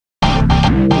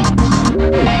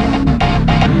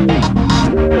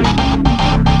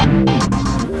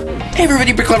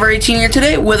everybody, BrickLover18 here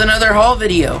today with another haul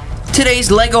video.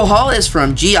 Today's LEGO haul is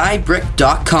from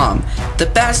gibrick.com, the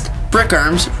best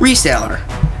Brickarms reseller.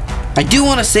 I do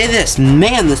want to say this,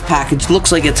 man, this package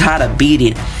looks like it's had a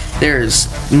beating. There's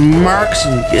marks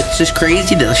and it's just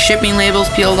crazy. The shipping label's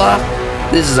peeled off.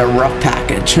 This is a rough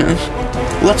package.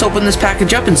 Let's open this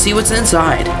package up and see what's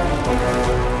inside.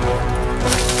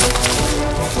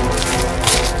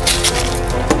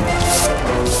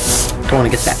 Don't want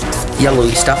to get that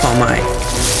yellowy stuff on my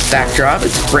backdrop.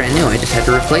 It's brand new, I just had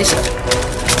to replace it.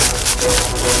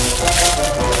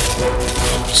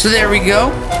 So there we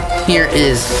go.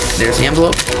 There's the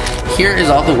envelope. Here is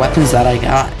all the weapons that I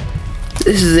got.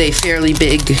 This is a fairly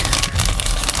big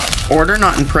order,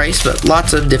 not in price, but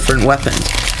lots of different weapons.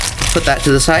 Put that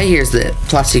to the side. Here's the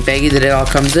plastic baggie that it all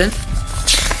comes in.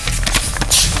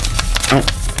 Oh,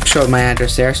 showed my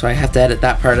address there, so I have to edit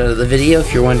that part out of the video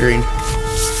if you're wondering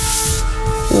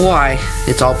why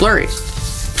it's all blurry.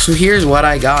 So here's what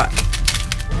I got.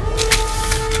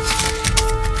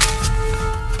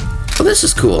 Oh, this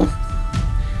is cool.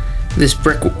 This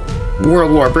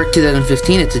World War Brick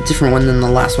 2015, it's a different one than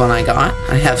the last one I got.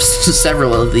 I have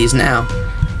several of these now.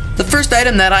 The first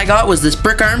item that I got was this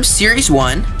Brickarms Series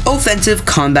 1 Offensive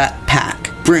Combat Pack.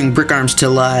 Bring Brickarms to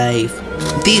life.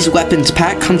 These weapons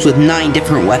pack comes with 9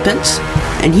 different weapons,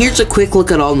 and here's a quick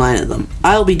look at all 9 of them.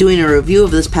 I'll be doing a review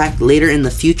of this pack later in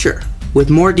the future, with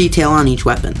more detail on each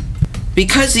weapon.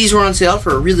 Because these were on sale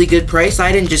for a really good price,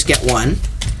 I didn't just get 1.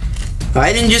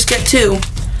 I didn't just get 2.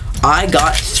 I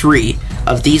got 3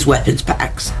 of these weapons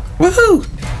packs. Woohoo!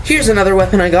 Here's another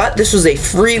weapon I got. This was a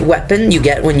free weapon you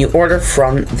get when you order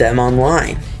from them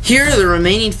online. Here are the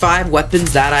remaining 5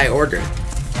 weapons that I ordered.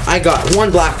 I got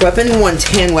 1 black weapon, 1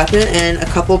 tan weapon, and a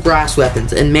couple brass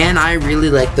weapons. And man, I really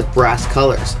like the brass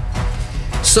colors.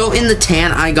 So in the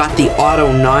tan, I got the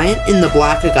Auto 9. In the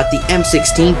black, I got the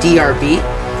M16 DRB.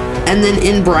 And then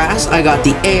in brass, I got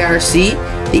the ARC,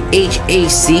 the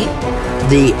HAC,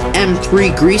 the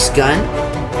M3 grease gun,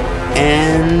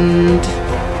 and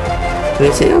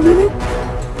did I say everything?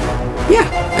 Yeah,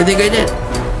 I think I did.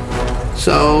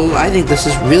 So I think this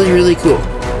is really, really cool.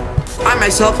 I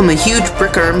myself am a huge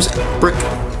Brickarms brick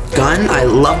gun. I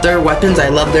love their weapons, I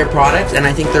love their products, and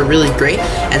I think they're really great.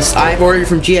 And I've ordered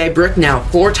from GI Brick now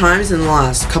 4 times in the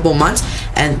last couple months,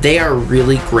 and they are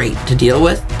really great to deal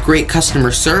with. Great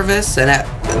customer service, and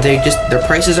their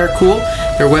prices are cool.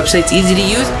 Their website's easy to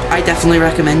use. I definitely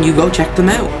recommend you go check them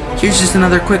out. Here's just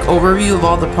another quick overview of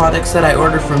all the products that I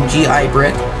ordered from GI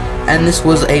Brick. And this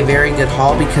was a very good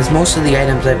haul because most of the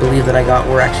items I believe that I got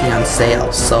were actually on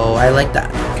sale, so I like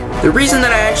that. The reason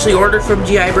that I actually ordered from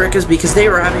GI Brick is because they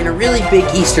were having a really big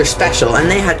Easter special, and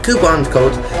they had coupon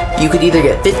codes. You could either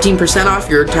get 15% off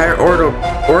your entire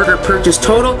order purchase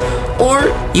total, or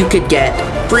you could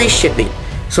get free shipping.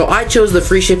 So I chose the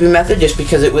free shipping method just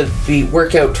because it would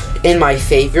work out in my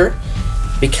favor,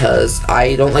 because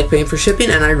I don't like paying for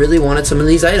shipping and I really wanted some of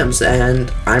these items,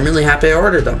 and I'm really happy I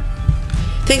ordered them.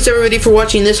 Thanks everybody for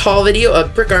watching this haul video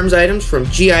of Brickarms items from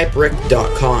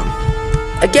gibrick.com.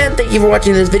 Again, thank you for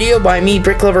watching this video by me,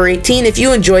 BrickLover18. If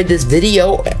you enjoyed this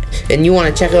video and you want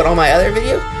to check out all my other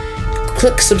videos,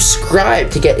 click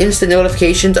subscribe to get instant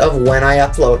notifications of when I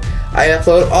upload. I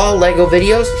upload all LEGO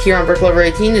videos here on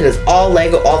BrickLover18. It is all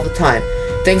LEGO all the time.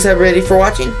 Thanks everybody for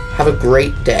watching. Have a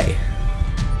great day.